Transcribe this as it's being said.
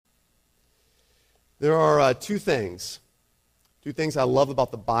There are two things I love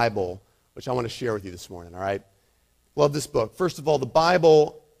about the Bible, which I want to share with you this morning, all right? Love this book. First of all, the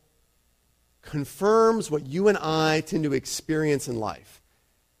Bible confirms what you and I tend to experience in life.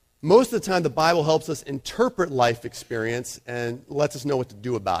 Most of the time, the Bible helps us interpret life experience and lets us know what to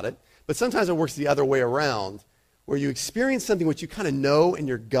do about it. But sometimes it works the other way around, where you experience something which you kind of know in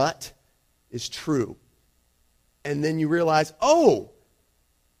your gut is true. And then you realize, oh,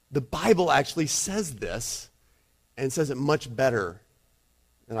 the Bible actually says this and says it much better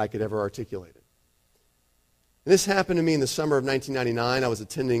than I could ever articulate it. And this happened to me in the summer of 1999. I was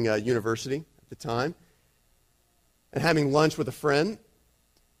attending university at the time and having lunch with a friend.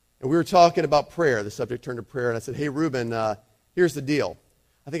 And we were talking about prayer. The subject turned to prayer. And I said, hey, Reuben, here's the deal.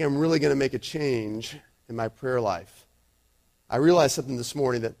 I think I'm really going to make a change in my prayer life. I realized something this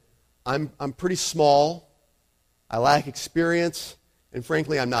morning, that I'm pretty small. I lack experience. And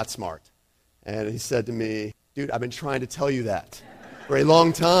frankly, I'm not smart. And he said to me, dude, I've been trying to tell you that for a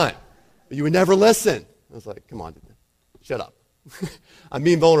long time. But you would never listen. I was like, come on, dude. Shut up. I'm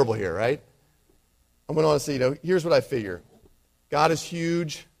being vulnerable here, right? I went on to say, here's what I figure. God is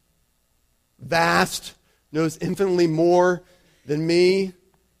huge, vast, knows infinitely more than me.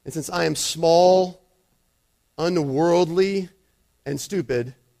 And since I am small, unworldly, and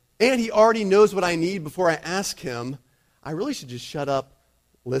stupid, and he already knows what I need before I ask him, I really should just shut up,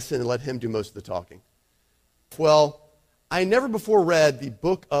 listen, and let him do most of the talking. Well, I never before read the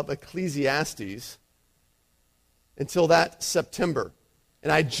book of Ecclesiastes until that September.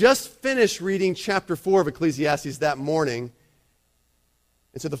 And I just finished reading chapter 4 of Ecclesiastes that morning.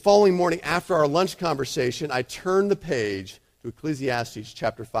 And so the following morning, after our lunch conversation, I turned the page to Ecclesiastes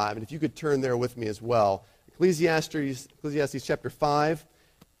chapter 5. And if you could turn there with me as well. Ecclesiastes chapter 5,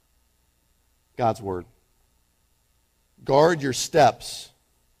 God's Word. Guard your steps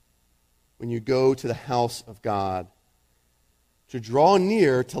when you go to the house of God. To draw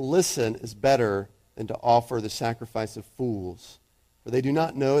near to listen is better than to offer the sacrifice of fools, for they do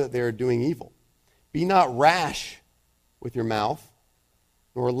not know that they are doing evil. Be not rash with your mouth,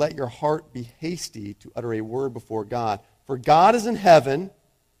 nor let your heart be hasty to utter a word before God. For God is in heaven,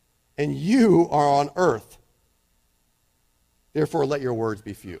 and you are on earth. Therefore let your words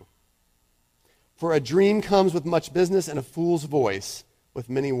be few. For a dream comes with much business, and a fool's voice with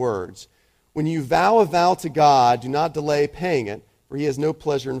many words. When you vow a vow to God, do not delay paying it, for he has no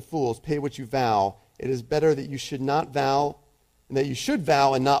pleasure in fools. Pay what you vow. It is better that you should not vow, and that you should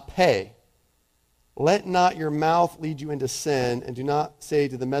vow and not pay. Let not your mouth lead you into sin, and do not say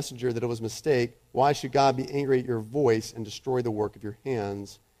to the messenger that it was a mistake. Why should God be angry at your voice and destroy the work of your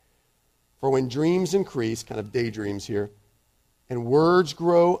hands? For when dreams increase, kind of daydreams here, and words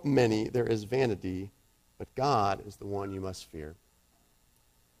grow many, there is vanity, but God is the one you must fear.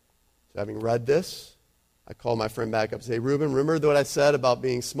 So having read this, I called my friend back up and say, hey, Reuben, remember what I said about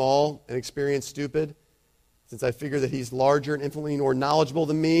being small and experienced stupid? Since I figure that he's larger and infinitely more knowledgeable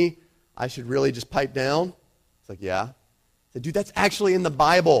than me, I should really just pipe down? It's like, yeah. I said, dude, that's actually in the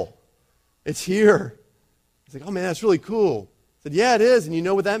Bible. It's here. He's like, oh man, that's really cool. I said, yeah, it is, and you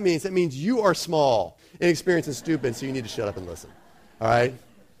know what that means. That means you are small, inexperienced, and stupid, so you need to shut up and listen. All right?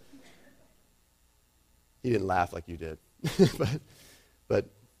 He didn't laugh like you did, but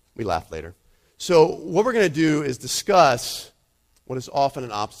we laughed later. So what we're going to do is discuss what is often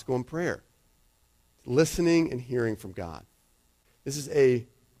an obstacle in prayer. Listening and hearing from God. This is a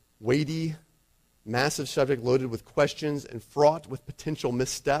weighty, massive subject loaded with questions and fraught with potential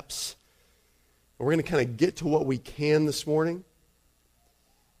missteps. And we're going to kind of get to what we can this morning.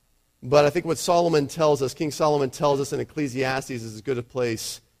 But I think what Solomon tells us, King Solomon tells us in Ecclesiastes, is as good a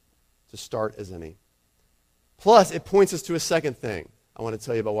place to start as any. Plus, it points us to a second thing I want to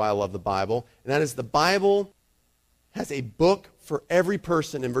tell you about why I love the Bible, and that is the Bible has a book for every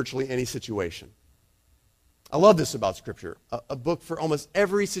person in virtually any situation. I love this about Scripture. A book for almost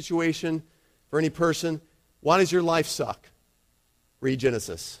every situation, for any person. Why does your life suck? Read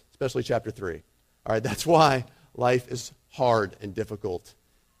Genesis, especially chapter 3. All right, that's why life is hard and difficult,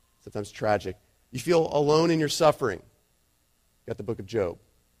 sometimes tragic. You feel alone in your suffering. You got the book of Job.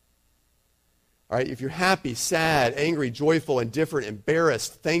 All right, if you're happy, sad, angry, joyful, indifferent,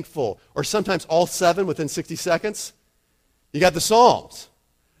 embarrassed, thankful, or sometimes all seven within 60 seconds, you got the Psalms.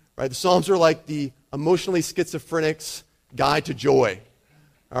 Right? The Psalms are like the emotionally schizophrenic's guide to joy.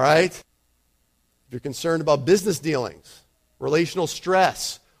 All right? If you're concerned about business dealings, relational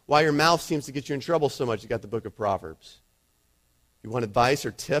stress, why your mouth seems to get you in trouble so much, you got the book of Proverbs. You want advice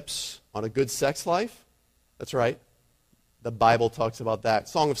or tips on a good sex life? That's right. The Bible talks about that.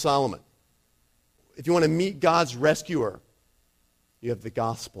 Song of Solomon. If you want to meet God's rescuer, you have the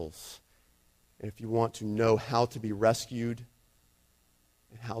Gospels. And if you want to know how to be rescued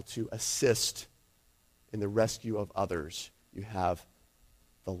and how to assist in the rescue of others, you have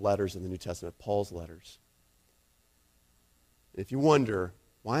the letters in the New Testament, Paul's letters. And if you wonder,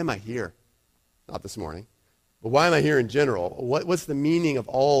 why am I here? Not this morning, but why am I here in general? What's the meaning of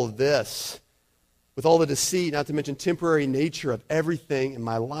all of this? With all the deceit, not to mention temporary nature of everything in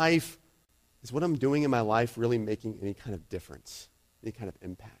my life, is what I'm doing in my life really making any kind of difference, any kind of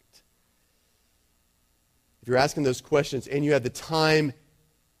impact? If you're asking those questions and you have the time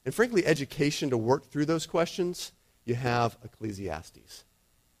and frankly education to work through those questions, you have Ecclesiastes.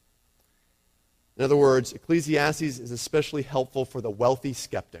 In other words, Ecclesiastes is especially helpful for the wealthy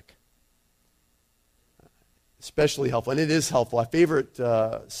skeptic. Especially helpful, and it is helpful. A favorite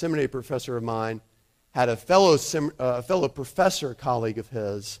seminary professor of mine had a fellow professor colleague of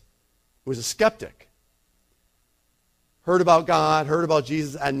his who was a skeptic. Heard about God, heard about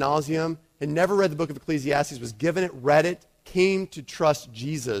Jesus ad nauseum, had never read the book of Ecclesiastes, was given it, read it, came to trust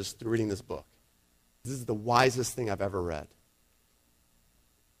Jesus through reading this book. This is the wisest thing I've ever read.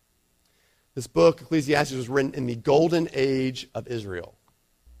 This book, Ecclesiastes, was written in the golden age of Israel.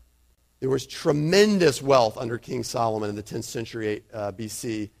 There was tremendous wealth under King Solomon in the 10th century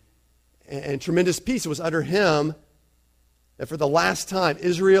BC, and tremendous peace. It was under him that for the last time,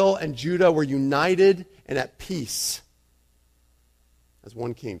 Israel and Judah were united and at peace as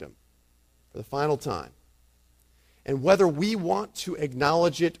one kingdom for the final time. And whether we want to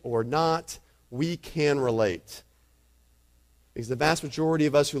acknowledge it or not, we can relate. Because the vast majority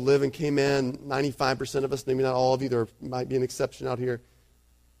of us who live and came in, 95% of us, maybe not all of you, there might be an exception out here,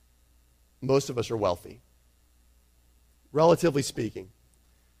 most of us are wealthy. Relatively speaking.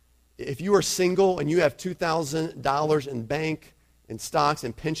 If you are single and you have $2,000 in bank, in stocks,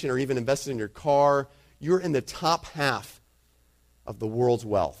 in pension, or even invested in your car, you're in the top half of the world's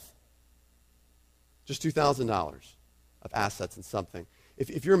wealth. Just $2,000 of assets in something.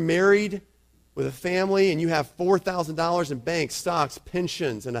 If you're married with a family and you have $4,000 in bank, stocks,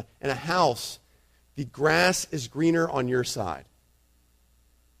 pensions, and a house, the grass is greener on your side.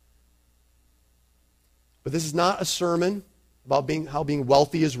 But this is not a sermon about how being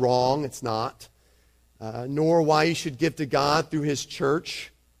wealthy is wrong. It's not. Nor why you should give to God through his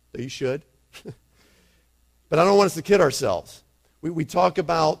church, though you should. But I don't want us to kid ourselves. We talk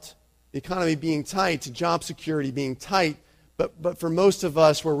about the economy being tight, job security being tight, but for most of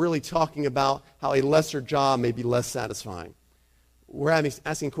us, we're really talking about how a lesser job may be less satisfying. We're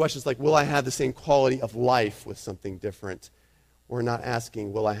asking questions like, will I have the same quality of life with something different? We're not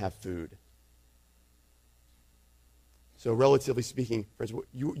asking, will I have food? So relatively speaking, friends,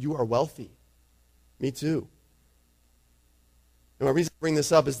 you are wealthy. Me too. And my reason to bring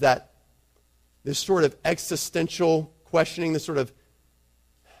this up is that this sort of existential questioning, this sort of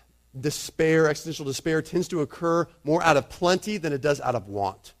despair, existential despair, tends to occur more out of plenty than it does out of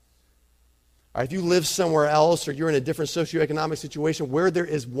want. All right, if you live somewhere else or you're in a different socioeconomic situation, where there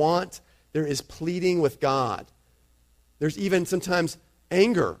is want, there is pleading with God. There's even sometimes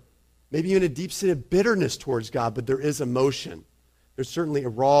anger, maybe even a deep-seated bitterness towards God, but there is emotion. There's certainly a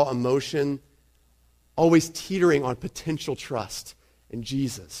raw emotion, always teetering on potential trust in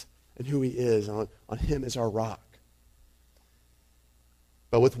Jesus and who he is, on him as our rock.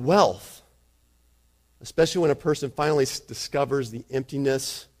 But with wealth, especially when a person finally discovers the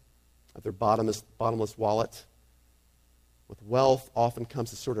emptiness of their bottomless wallet, with wealth often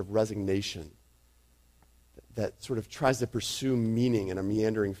comes a sort of resignation that sort of tries to pursue meaning in a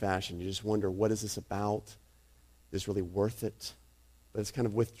meandering fashion. You just wonder, what is this about? Is this really worth it? But it's kind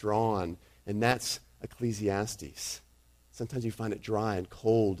of withdrawn, and that's Ecclesiastes. Sometimes you find it dry and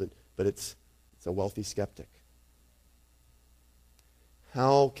cold, but it's a wealthy skeptic.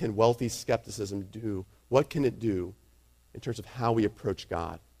 How can wealthy skepticism do? What can it do in terms of how we approach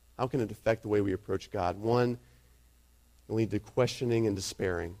God? How can it affect the way we approach God? One, it will lead to questioning and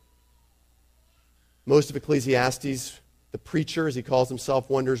despairing. Most of Ecclesiastes, the preacher, as he calls himself,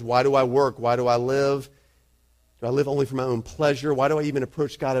 wonders, why do I work? Why do I live? Do I live only for my own pleasure? Why do I even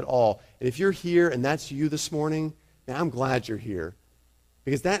approach God at all? And if you're here and that's you this morning, man, I'm glad you're here.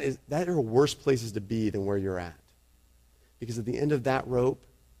 Because that are worse places to be than where you're at. Because at the end of that rope,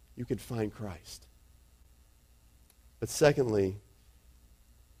 you could find Christ. But secondly,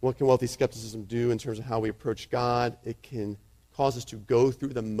 what can wealthy skepticism do in terms of how we approach God? It can cause us to go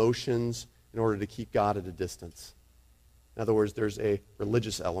through the motions in order to keep God at a distance. In other words, there's a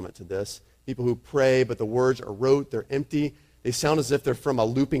religious element to this. People who pray, but the words are rote, they're empty. They sound as if they're from a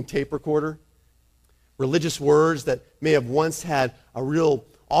looping tape recorder. Religious words that may have once had a real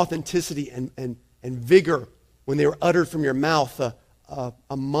authenticity and vigor when they were uttered from your mouth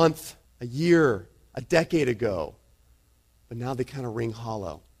a month a year, a decade ago, but now they kind of ring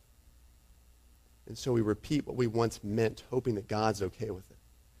hollow. And so we repeat what we once meant, hoping that God's okay with it.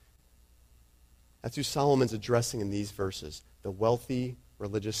 That's who Solomon's addressing in these verses, the wealthy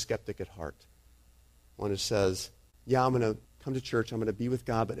religious skeptic at heart. One who says, yeah, I'm going to come to church, I'm going to be with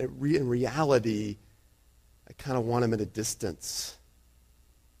God, but in reality, I kind of want him at a distance.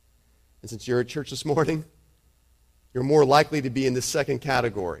 And since you're at church this morning, you're more likely to be in the second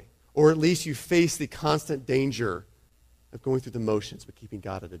category, or at least you face the constant danger of going through the motions but keeping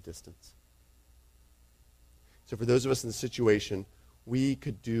God at a distance. So for those of us in the situation, we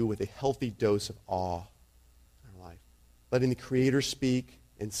could do with a healthy dose of awe in our life, letting the Creator speak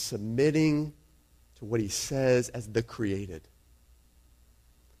and submitting to what he says as the created.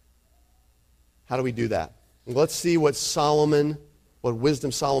 How do we do that? Well, let's see what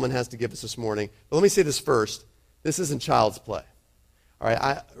wisdom Solomon has to give us this morning. But let me say this first. This isn't child's play. All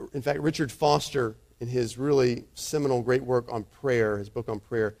right. In fact, Richard Foster, in his really seminal great work on prayer, his book on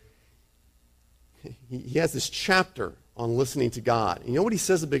prayer, he has this chapter on listening to God. And you know what he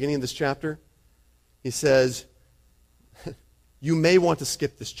says at the beginning of this chapter? He says, you may want to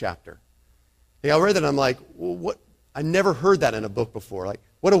skip this chapter. I read that and I'm like, well, what? I never heard that in a book before. Like,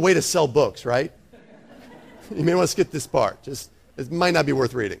 what a way to sell books, right? You may want to skip this part. It might not be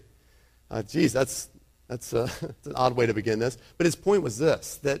worth reading. That's an odd way to begin this. But his point was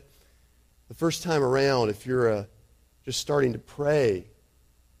this, that the first time around, if you're just starting to pray,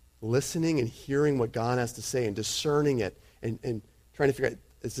 listening and hearing what God has to say and discerning it and trying to figure out,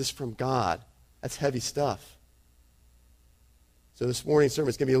 is this from God? That's heavy stuff. So this morning's sermon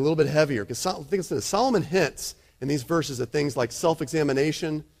is going to be a little bit heavier because Solomon hints in these verses at things like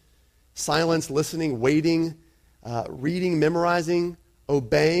self-examination, silence, listening, waiting, reading, memorizing,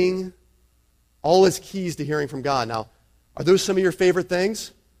 obeying, all as keys to hearing from God. Now, are those some of your favorite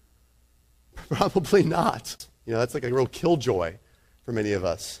things? Probably not. That's like a real killjoy for many of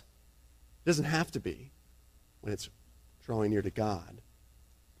us. It doesn't have to be when it's drawing near to God.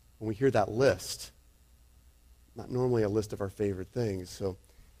 When we hear that list, not normally a list of our favorite things. So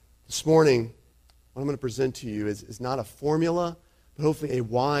this morning, what I'm going to present to you is not a formula, but hopefully a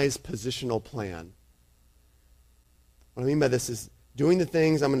wise positional plan. What I mean by this is doing the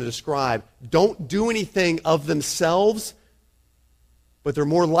things I'm going to describe don't do anything of themselves, but they're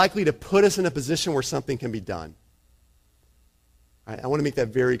more likely to put us in a position where something can be done. All right, I want to make that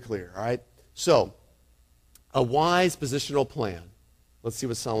very clear. All right? So, a wise positional plan. Let's see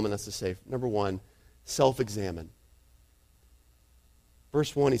what Solomon has to say. Number one, self-examine.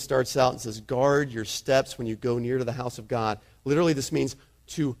 Verse 1, he starts out and says, guard your steps when you go near to the house of God. Literally, this means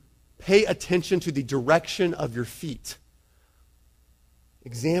to pay attention to the direction of your feet.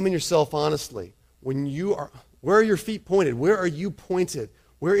 Examine yourself honestly. Where are your feet pointed? Where are you pointed?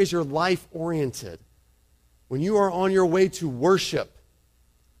 Where is your life oriented? When you are on your way to worship,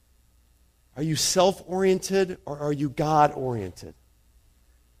 are you self-oriented or are you God-oriented?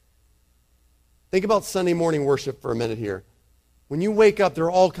 Think about Sunday morning worship for a minute here. When you wake up, there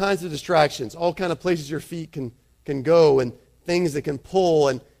are all kinds of distractions, all kinds of places your feet can go and things that can pull.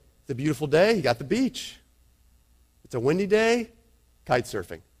 And it's a beautiful day, you got the beach. It's a windy day, kite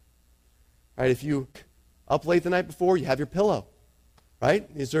surfing. Right? If you up late the night before, you have your pillow. Right?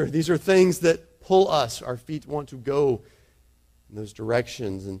 These are things that pull us. Our feet want to go in those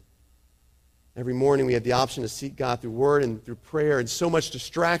directions. And every morning we have the option to seek God through word and through prayer, and so much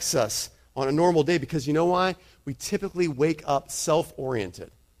distracts us on a normal day because you know why? We typically wake up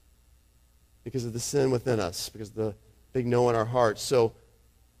self-oriented because of the sin within us, because of the big no in our hearts. So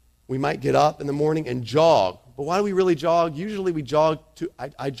we might get up in the morning and jog. But why do we really jog? Usually we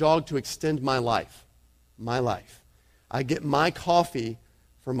I jog to extend my life. My life. I get my coffee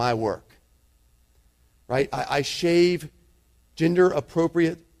for my work. Right? I shave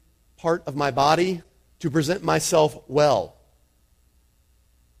gender-appropriate part of my body to present myself well.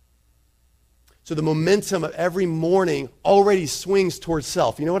 So the momentum of every morning already swings towards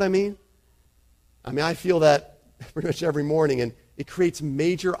self. You know what I mean? I feel that pretty much every morning, and it creates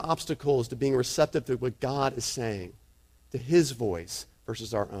major obstacles to being receptive to what God is saying, to his voice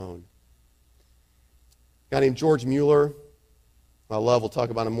versus our own. A guy named George Mueller, we'll talk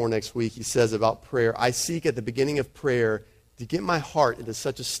about him more next week. He says about prayer, I seek at the beginning of prayer to get my heart into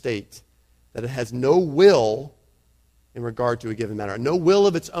such a state that it has no will in regard to a given matter, no will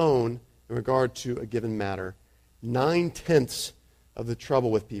of its own in regard to a given matter. 9/10 of the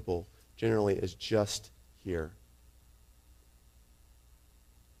trouble with people generally is just here.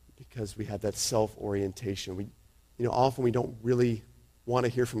 Because we have that self-orientation. Often we don't really want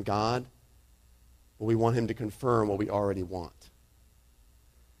to hear from God, but we want him to confirm what we already want.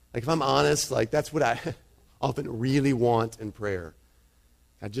 Like if I'm honest, like that's what I often really want in prayer.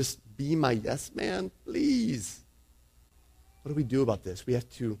 God, just be my yes man, please. What do we do about this? We have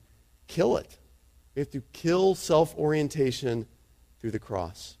to kill it. We have to kill self-orientation through the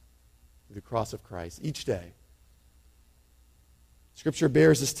cross of Christ, each day. Scripture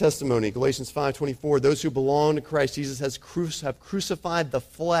bears this testimony. Galatians 5:24, those who belong to Christ Jesus have crucified the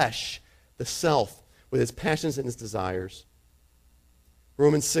flesh, the self, with its passions and its desires.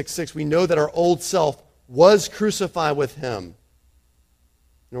 Romans 6:6, we know that our old self was crucified with him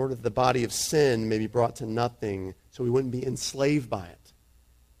in order that the body of sin may be brought to nothing so we wouldn't be enslaved by it.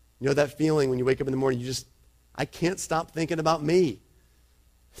 You know that feeling when you wake up in the morning, I can't stop thinking about me.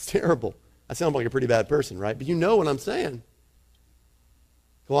 It's terrible. I sound like a pretty bad person, right? But you know what I'm saying.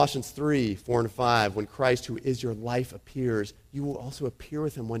 Colossians 3:4-5, when Christ, who is your life, appears, you will also appear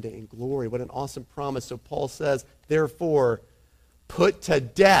with him one day in glory. What an awesome promise. So Paul says, therefore, put to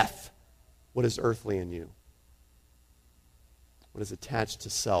death what is earthly in you, what is attached to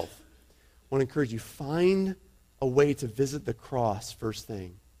self. I want to encourage you, find a way to visit the cross first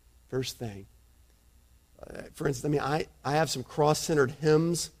thing. First thing. For instance, I have some cross-centered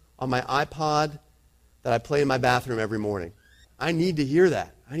hymns on my iPod that I play in my bathroom every morning. I need to hear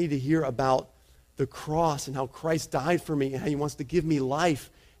that. I need to hear about the cross and how Christ died for me and how he wants to give me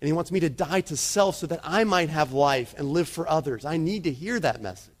life. And he wants me to die to self so that I might have life and live for others. I need to hear that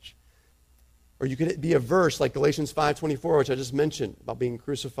message. Or you could be a verse like Galatians 5:24, which I just mentioned, about being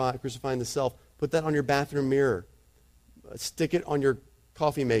crucifying the self. Put that on your bathroom mirror. Stick it on your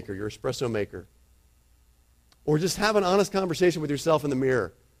coffee maker, your espresso maker. Or just have an honest conversation with yourself in the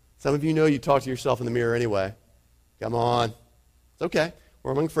mirror. Some of you know you talk to yourself in the mirror anyway. Come on. It's okay.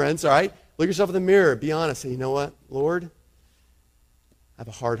 We're among friends, all right? Look yourself in the mirror. Be honest. Say, you know what, Lord? I have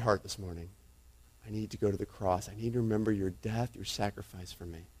a hard heart this morning. I need to go to the cross. I need to remember your death, your sacrifice for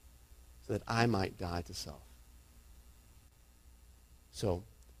me, so that I might die to self. So,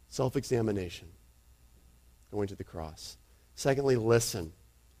 self-examination, going to the cross. Secondly, listen.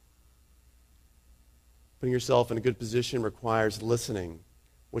 Putting yourself in a good position requires listening,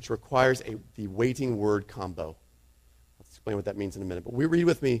 which requires the waiting word combo. I'll explain what that means in a minute. But read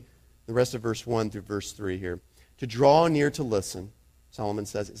with me the rest of verse 1 through verse 3 here. To draw near to listen, Solomon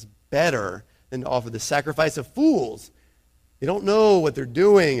says, is better than to offer the sacrifice of fools. They don't know what they're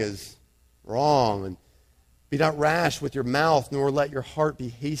doing is wrong. And be not rash with your mouth, nor let your heart be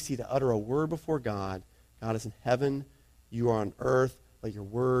hasty to utter a word before God. God is in heaven, you are on earth. Let your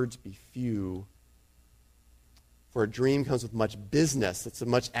words be few. For a dream comes with much business. It's a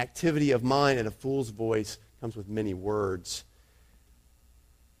much activity of mind, and a fool's voice comes with many words.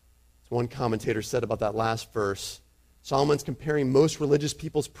 As one commentator said about that last verse, Solomon's comparing most religious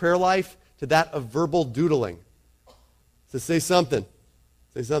people's prayer life to that of verbal doodling. So say something.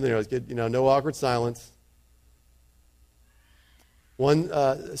 Say something. No awkward silence.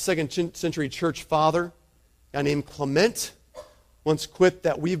 One second century church father, a guy named Clement, once quipped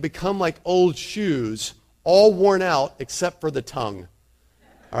that we've become like old shoes, all worn out except for the tongue.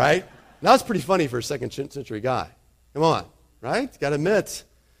 All right? Now, that's pretty funny for a second century guy. Come on, right? Got to admit,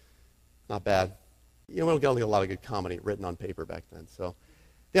 not bad. We don't get a lot of good comedy written on paper back then. So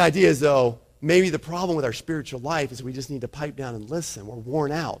the idea is, though, maybe the problem with our spiritual life is we just need to pipe down and listen. We're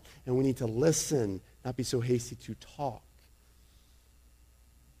worn out, and we need to listen, not be so hasty to talk.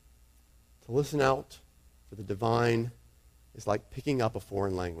 To listen out for the divine is like picking up a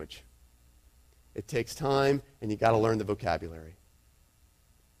foreign language. It takes time, and you got to learn the vocabulary.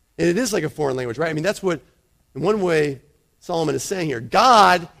 And it is like a foreign language, right? I mean, that's what, in one way, Solomon is saying here.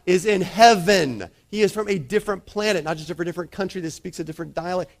 God is in heaven. He is from a different planet, not just a different country that speaks a different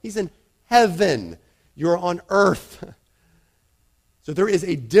dialect. He's in heaven. You're on earth. So there is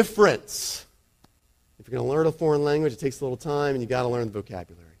a difference. If you're going to learn a foreign language, it takes a little time, and you got to learn the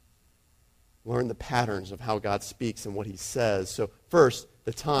vocabulary. Learn the patterns of how God speaks and what he says. So first,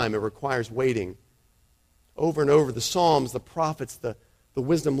 the time. It requires waiting. Over and over, the Psalms, the prophets, the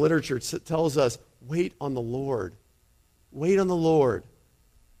wisdom literature tells us, wait on the Lord. Wait on the Lord.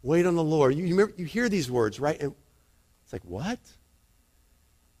 Wait on the Lord. You hear these words, right? And it's like, what?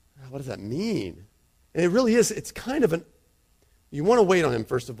 What does that mean? And it really is, it's kind of you want to wait on him,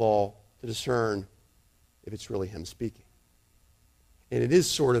 first of all, to discern if it's really him speaking. And it is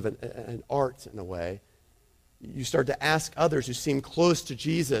sort of an art in a way. You start to ask others who seem close to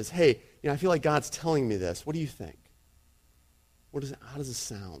Jesus, hey, I feel like God's telling me this. What do you think? How does it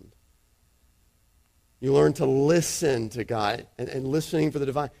sound? You learn to listen to God and listening for the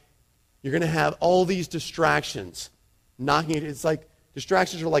divine. You're going to have all these distractions knocking. It's like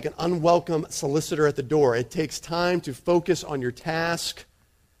distractions are like an unwelcome solicitor at the door. It takes time to focus on your task,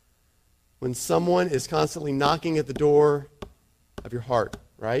 when someone is constantly knocking at the door of your heart,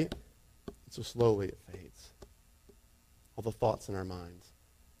 right? And so slowly it fades. All the thoughts in our minds.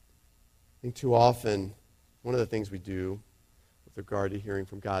 I think too often, one of the things we do with regard to hearing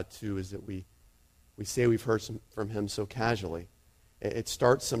from God, too, is that we say we've heard from him so casually. It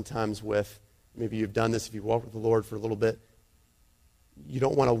starts sometimes with, maybe you've done this if you've walked with the Lord for a little bit. You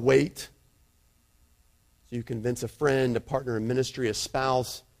don't want to wait. So you convince a friend, a partner in ministry, a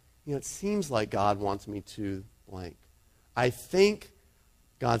spouse. It seems like God wants me to blank. I think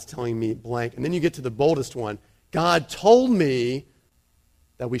God's telling me blank. And then you get to the boldest one. God told me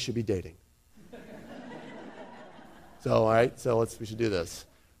that we should be dating. So, all right, we should do this.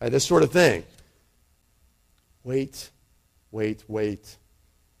 All right, this sort of thing. Wait.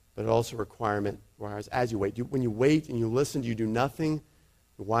 But it also requires, as you wait, when you wait and you listen, you do nothing.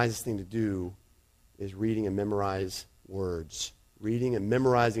 The wisest thing to do is reading and memorize words. Reading and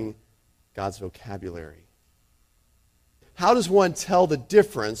memorizing God's vocabulary. How does one tell the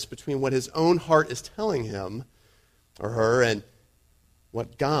difference between what his own heart is telling him or her and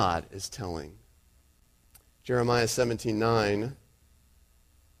what God is telling? Jeremiah 17:9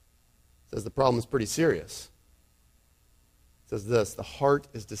 says the problem is pretty serious. It says this, the heart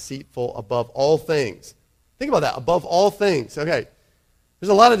is deceitful above all things. Think about that, above all things. Okay, there's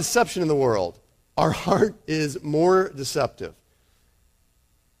a lot of deception in the world. Our heart is more deceptive.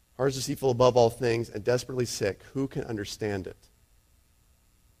 Heart is deceitful above all things and desperately sick. Who can understand it?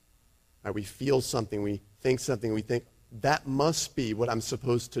 Right, we feel something, we think something, we think that must be what I'm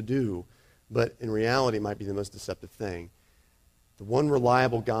supposed to do. But in reality, it might be the most deceptive thing. The one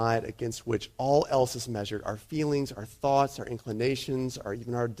reliable guide against which all else is measured, our feelings, our thoughts, our inclinations,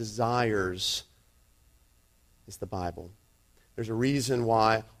 even our desires, is the Bible. There's a reason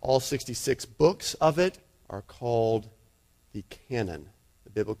why all 66 books of it are called the canon, the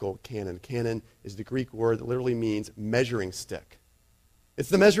biblical canon. Canon is the Greek word that literally means measuring stick. It's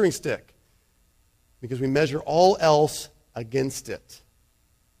the measuring stick because we measure all else against it.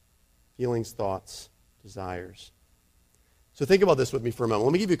 Feelings, thoughts, desires. So think about this with me for a moment.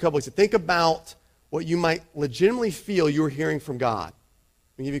 Let me give you a couple of things. Think about what you might legitimately feel you were hearing from God.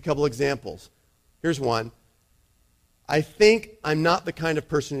 Let me give you a couple examples. Here's one. I think I'm not the kind of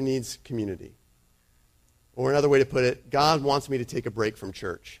person who needs community. Or another way to put it, God wants me to take a break from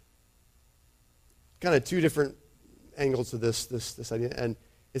church. Kind of two different angles to this idea. And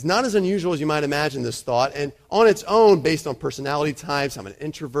it's not as unusual as you might imagine, this thought. And on its own, based on personality types, I'm an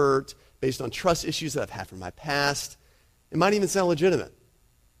introvert, based on trust issues that I've had from my past, it might even sound legitimate.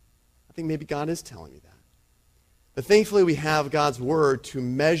 I think maybe God is telling me that. But thankfully, we have God's word to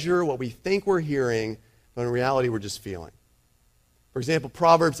measure what we think we're hearing, but in reality, we're just feeling. For example,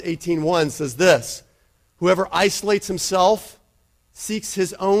 Proverbs 18:1 says this, whoever isolates himself seeks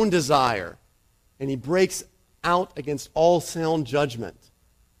his own desire, and he breaks out against all sound judgment.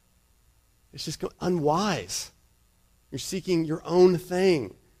 It's just unwise. You're seeking your own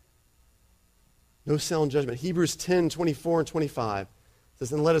thing. No sound judgment. Hebrews 10:24 and 25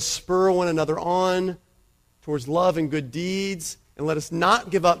 says, and let us spur one another on towards love and good deeds, and let us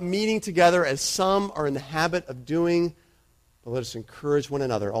not give up meeting together as some are in the habit of doing, but let us encourage one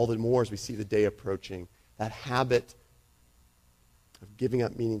another all the more as we see the day approaching. That habit of giving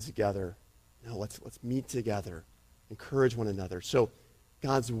up meeting together. No, let's meet together. Encourage one another. So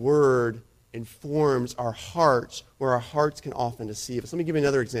God's word informs our hearts where our hearts can often deceive us. Let me give you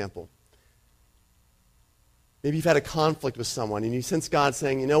another example. Maybe you've had a conflict with someone and you sense God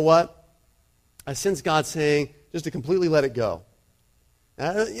saying, you know what? I sense God saying just to completely let it go.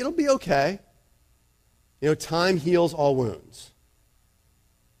 It'll be okay. Time heals all wounds.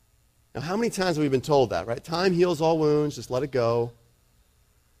 Now, how many times have we been told that, right? Time heals all wounds, just let it go.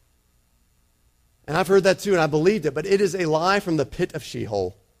 And I've heard that too, and I believed it, but it is a lie from the pit of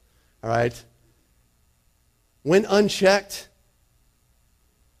Sheol. All right? When unchecked,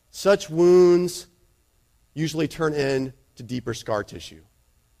 such wounds usually turn into deeper scar tissue.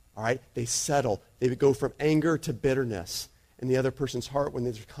 All right? They settle. They go from anger to bitterness in the other person's heart when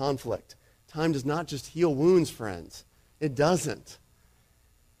there's conflict. Time does not just heal wounds, friends. It doesn't.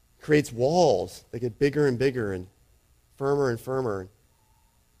 It creates walls that get bigger and bigger and firmer.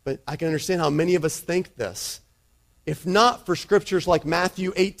 But I can understand how many of us think this. If not for scriptures like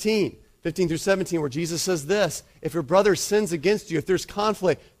Matthew 18, 15 through 17, where Jesus says this, if your brother sins against you, if there's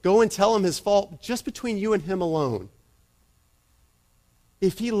conflict, go and tell him his fault just between you and him alone.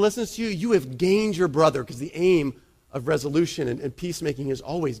 If he listens to you, you have gained your brother, because the aim of resolution and peacemaking is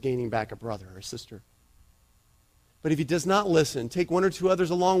always gaining back a brother or a sister. But if he does not listen, take one or two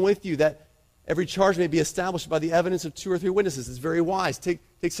others along with you, that every charge may be established by the evidence of 2 or 3 witnesses. It's very wise. Take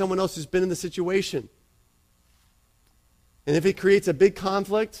someone else who's been in the situation. And if it creates a big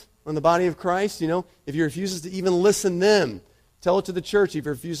conflict on the body of Christ, if he refuses to even listen then, tell it to the church. If he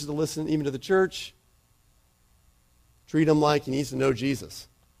refuses to listen even to the church, treat him like he needs to know Jesus.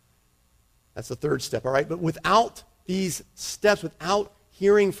 That's the third step, all right? But without these steps, without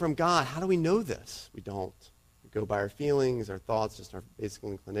hearing from God, how do we know this? We don't. We go by our feelings, our thoughts, just our basic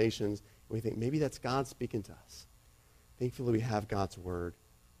inclinations, and we think maybe that's God speaking to us. Thankfully, we have God's word.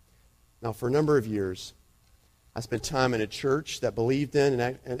 Now, for a number of years, I spent time in a church that believed in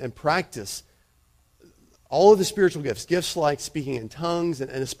and practiced all of the spiritual gifts like speaking in tongues and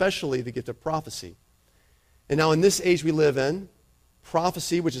especially the gift of prophecy. And now in this age we live in,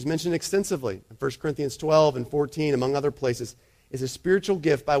 prophecy, which is mentioned extensively in 1 Corinthians 12 and 14, among other places, is a spiritual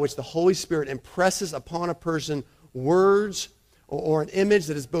gift by which the Holy Spirit impresses upon a person words or an image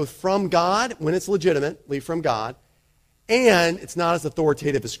that is both from God, when it's legitimately from God, and it's not as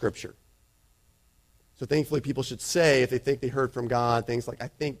authoritative as Scripture. So thankfully people should say, if they think they heard from God, things like, I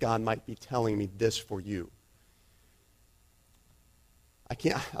think God might be telling me this for you. I'd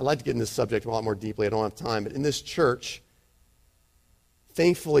like to get into this subject a lot more deeply. I don't have time. But in this church,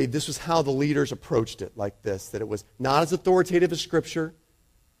 thankfully, this was how the leaders approached it, like this, that it was not as authoritative as Scripture,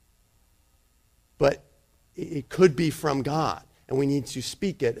 but it could be from God, and we need to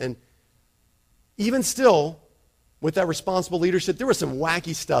speak it. And even still, with that responsible leadership, there was some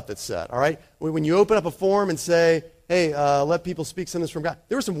wacky stuff that's said, all right? When you open up a forum and say, hey, let people speak something from God,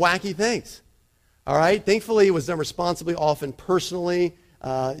 there were some wacky things, all right? Thankfully, it was done responsibly, often personally.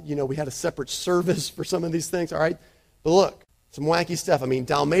 We had a separate service for some of these things, all right? But look, some wacky stuff. I mean,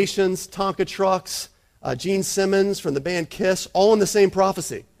 Dalmatians, Tonka trucks, Gene Simmons from the band Kiss, all in the same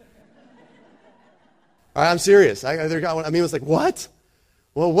prophecy. All right, I'm serious. It was like, what?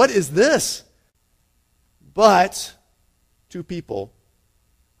 Well, what is this? But 2 people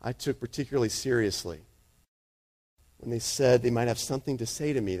I took particularly seriously when they said they might have something to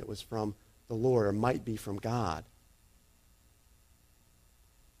say to me that was from the Lord or might be from God.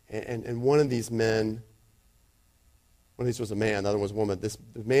 And one of these men, one of these was a man, the other was a woman. The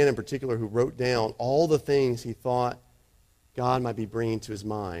man in particular who wrote down all the things he thought God might be bringing to his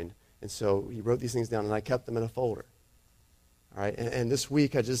mind. And so he wrote these things down, and I kept them in a folder. All right, and this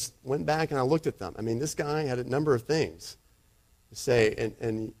week I just went back and I looked at them. I mean, this guy had a number of things to say,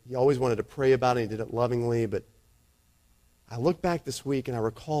 and he always wanted to pray about it. He did it lovingly, but I look back this week and I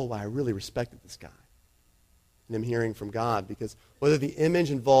recall why I really respected this guy and him hearing from God, because whether the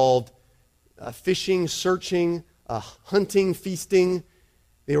image involved fishing, searching, hunting, feasting,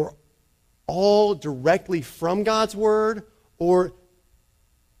 they were all directly from God's word, or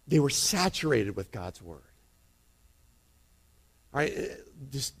they were saturated with God's word. All right,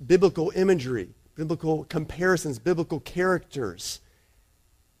 just biblical imagery, biblical comparisons, biblical characters,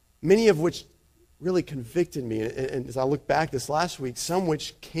 many of which really convicted me. And as I look back this last week, some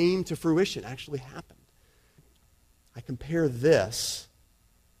which came to fruition, actually happened. I compare this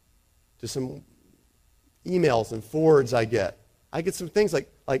to some emails and forwards I get. I get some things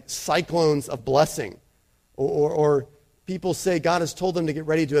like cyclones of blessing, or people say God has told them to get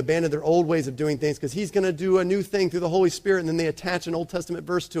ready to abandon their old ways of doing things because he's going to do a new thing through the Holy Spirit, and then they attach an Old Testament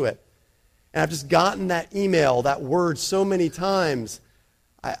verse to it. And I've just gotten that email, that word so many times.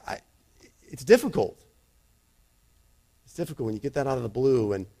 It's difficult. It's difficult when you get that out of the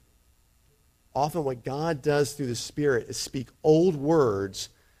blue. And often what God does through the Spirit is speak old words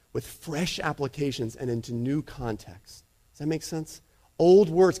with fresh applications and into new contexts. Does that make sense? Old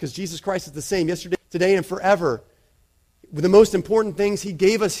words, because Jesus Christ is the same yesterday, today, and forever. The most important things he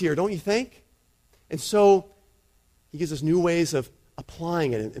gave us here, don't you think? And so he gives us new ways of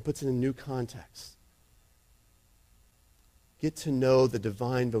applying it and puts it in a new context. Get to know the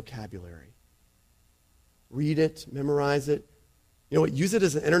divine vocabulary. Read it, memorize it. You know what? Use it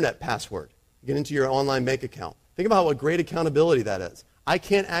as an internet password. Get into your online bank account. Think about what great accountability that is. I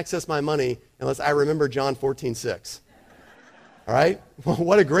can't access my money unless I remember John 14:6. All right? Well,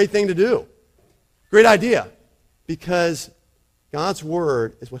 what a great thing to do. Great idea. Because God's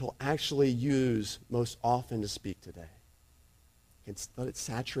word is what he'll actually use most often to speak today. Let it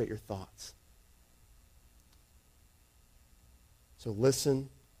saturate your thoughts. So listen,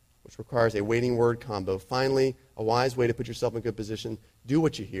 which requires a waiting word combo. Finally, a wise way to put yourself in a good position, do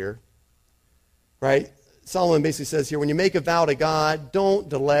what you hear. Right? Solomon basically says here, when you make a vow to God, don't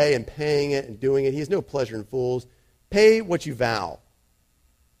delay in paying it and doing it. He has no pleasure in fools. Pay what you vow.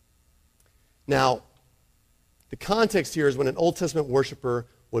 Now, the context here is when an Old Testament worshiper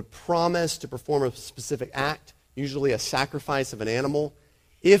would promise to perform a specific act, usually a sacrifice of an animal.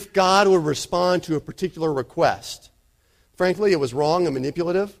 if God would respond to a particular request. Frankly, it was wrong and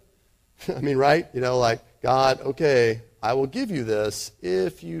manipulative. I mean, right? Like, God, okay, I will give you this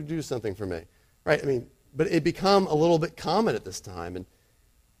if you do something for me. Right? I mean, but it become a little bit common at this time. And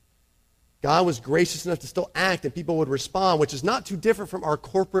God was gracious enough to still act, and people would respond, which is not too different from our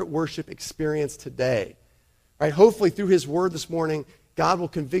corporate worship experience today. Right? Hopefully, through his word this morning, God will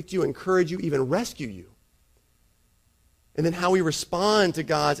convict you, encourage you, even rescue you. And then how we respond to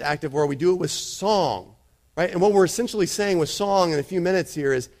God's active word, we do it with song. Right? And what we're essentially saying with song in a few minutes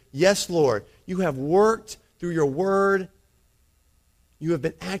here is, yes, Lord, you have worked through your word. You have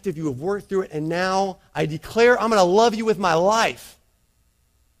been active. You have worked through it. And now I declare I'm going to love you with my life.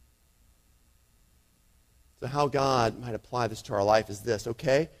 So how God might apply this to our life is this.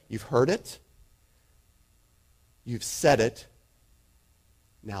 Okay, you've heard it. You've said it.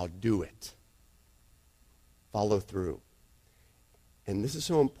 Now do it. Follow through. And this is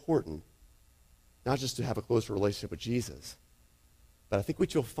so important, not just to have a closer relationship with Jesus, but I think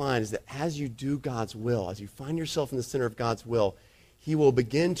what you'll find is that as you do God's will, as you find yourself in the center of God's will, he will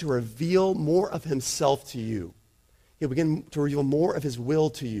begin to reveal more of himself to you. He'll begin to reveal more of his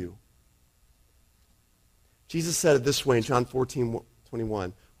will to you. Jesus said it this way in John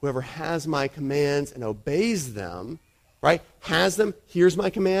 14:21. Whoever has my commands and obeys them, right? Has them, hears my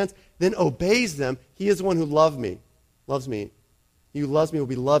commands, then obeys them. He is the one who loves me. He who loves me will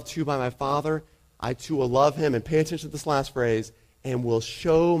be loved too by my Father. I too will love him. And pay attention to this last phrase, and will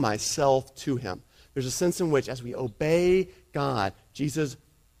show myself to him. There's a sense in which as we obey God, Jesus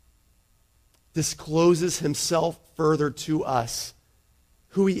discloses himself further to us.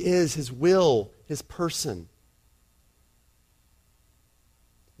 Who he is, his will, his person.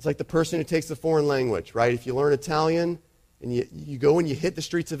 It's like the person who takes a foreign language, right? If you learn Italian and you go and you hit the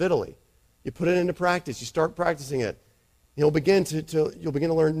streets of Italy, you put it into practice, you start practicing it, you'll begin to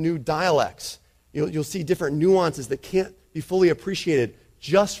learn new dialects. You'll see different nuances that can't be fully appreciated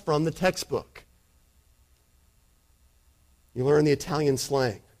just from the textbook. You learn the Italian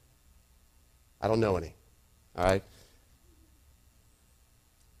slang. I don't know any. All right?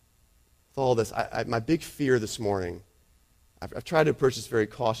 With all this, my big fear this morning, I've tried to approach this very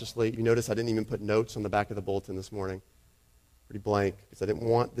cautiously. You notice I didn't even put notes on the back of the bulletin this morning. Pretty blank, because I didn't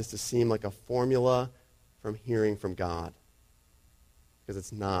want this to seem like a formula from hearing from God. Because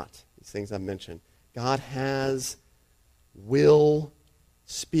it's not. These things I've mentioned. God will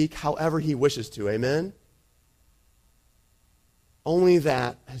speak however he wishes to. Amen? Only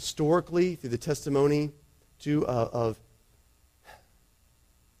that, historically, through the testimony of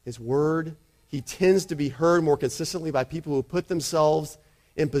his word, he tends to be heard more consistently by people who put themselves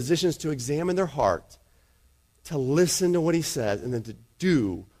in positions to examine their heart, to listen to what he says, and then to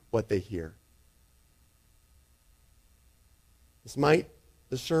do what they hear. This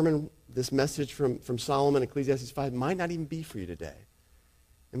message from Solomon, Ecclesiastes 5, might not even be for you today.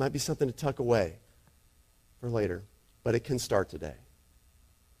 It might be something to tuck away for later, but it can start today.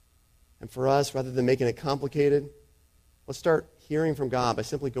 And for us, rather than making it complicated, let's start hearing from God by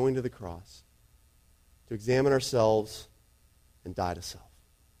simply going to the cross to examine ourselves and die to self.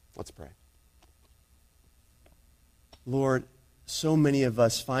 Let's pray. Lord, so many of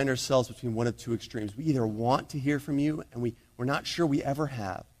us find ourselves between one of two extremes. We either want to hear from you, and we're not sure we ever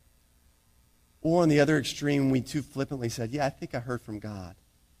have. Or on the other extreme, we too flippantly said, yeah, I think I heard from God.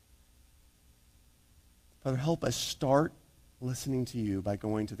 Father, help us start listening to you by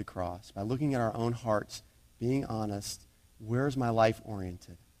going to the cross, by looking at our own hearts, being honest. Where is my life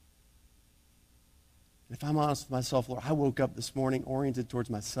oriented? And if I'm honest with myself, Lord, I woke up this morning oriented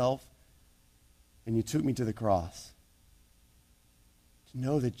towards myself, and you took me to the cross. To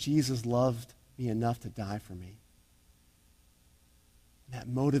know that Jesus loved me enough to die for me. And that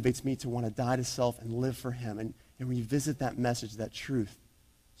motivates me to want to die to self and live for him and revisit that message, that truth.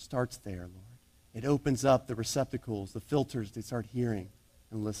 Starts there, Lord. It opens up the receptacles, the filters to start hearing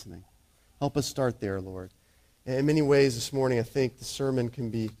and listening. Help us start there, Lord. And in many ways this morning, I think the sermon can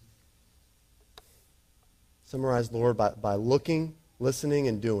be summarized, Lord, by looking, listening,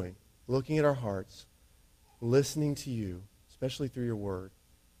 and doing. Looking at our hearts, listening to you, especially through your word,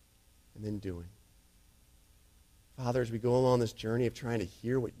 and then doing. Father, as we go along this journey of trying to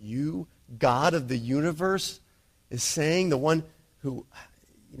hear what you, God of the universe, is saying, the one who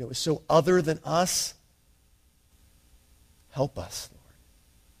is so other than us, help us, Lord.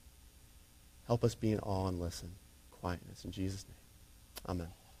 Help us be in awe and listen, quietness. In Jesus' name, amen.